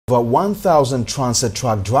Over 1,000 transit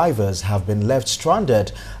truck drivers have been left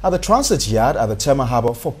stranded at the transit yard at the Tema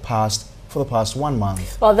Harbour for the past 1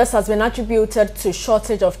 month. Well, this has been attributed to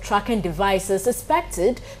shortage of tracking devices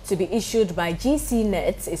expected to be issued by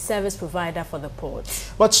GCNet, a service provider for the port.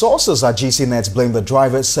 But sources at GCNet blame the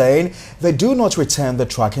drivers, saying they do not return the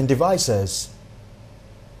tracking devices.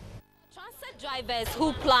 Drivers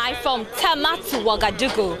who fly from Tema to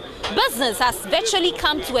Ouagadougou, business has virtually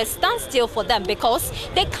come to a standstill for them because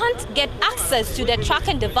they can't get access to the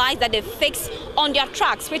tracking device that they fix on their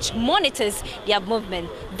trucks, which monitors their movement.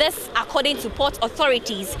 This, according to port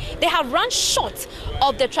authorities, they have run short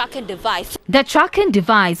of the tracking device. The tracking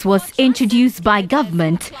device was introduced by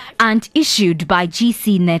government and issued by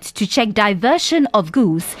GCNet to check diversion of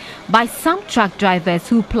goods by some truck drivers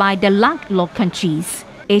who ply the landlocked countries.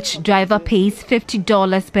 Each driver pays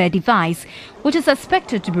 $50 per device, which is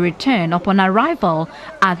expected to be returned upon arrival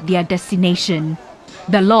at their destination.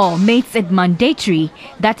 The law makes it mandatory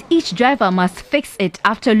that each driver must fix it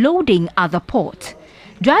after loading at the port.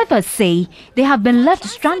 Drivers say they have been left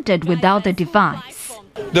stranded without the device.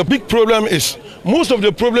 The big problem is most of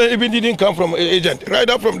the problem even didn't come from an agent,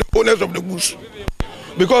 rather from the owners of the goods.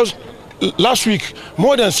 Because last week,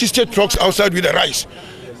 more than 60 trucks outside with the rice,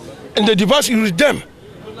 and the device is with them.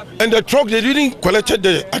 And the truck, they didn't collect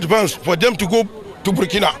the advance for them to go to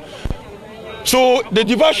Burkina. So the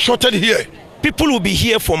device shorted here. People will be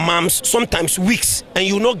here for months, sometimes weeks, and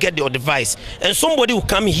you will not get your device. And somebody will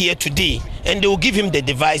come here today and they will give him the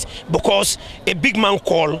device because a big man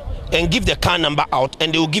call and give the car number out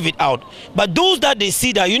and they will give it out. But those that they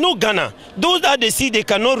see that, Ghana, those that they see they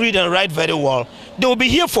cannot read and write very well, they will be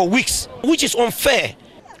here for weeks, which is unfair.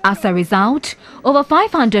 As a result, over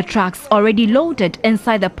 500 trucks already loaded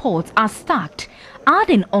inside the port are stuck,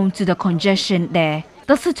 adding on to the congestion there.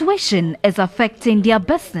 The situation is affecting their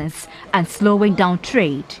business and slowing down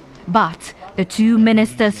trade. But the two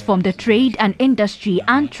ministers from the Trade and Industry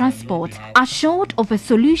and Transport assured of a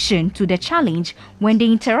solution to the challenge when they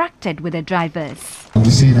interacted with the drivers. We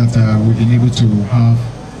say that we've been able to have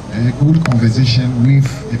a good conversation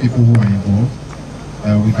with the people who are involved.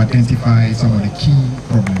 We've identified some of the key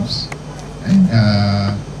problems,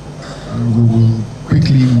 and we will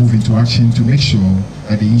quickly move into action to make sure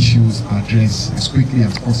that the issues are addressed as quickly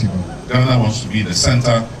as possible. Ghana wants to be the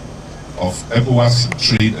center of ECOWAS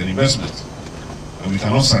trade and investment, and we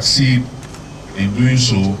cannot succeed in doing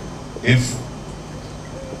so if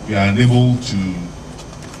we are unable to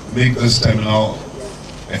make this terminal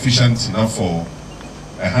efficient enough for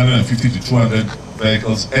 150 to 200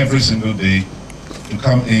 vehicles every single day to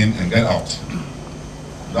come in and get out.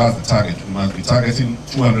 That's the target. We must be targeting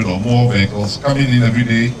 200 or more vehicles coming in every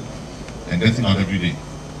day and getting out every day.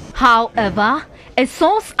 However, a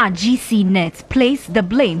source at GCNet placed the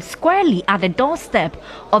blame squarely at the doorstep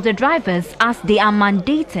of the drivers as they are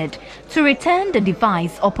mandated to return the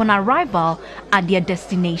device upon arrival at their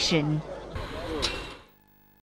destination.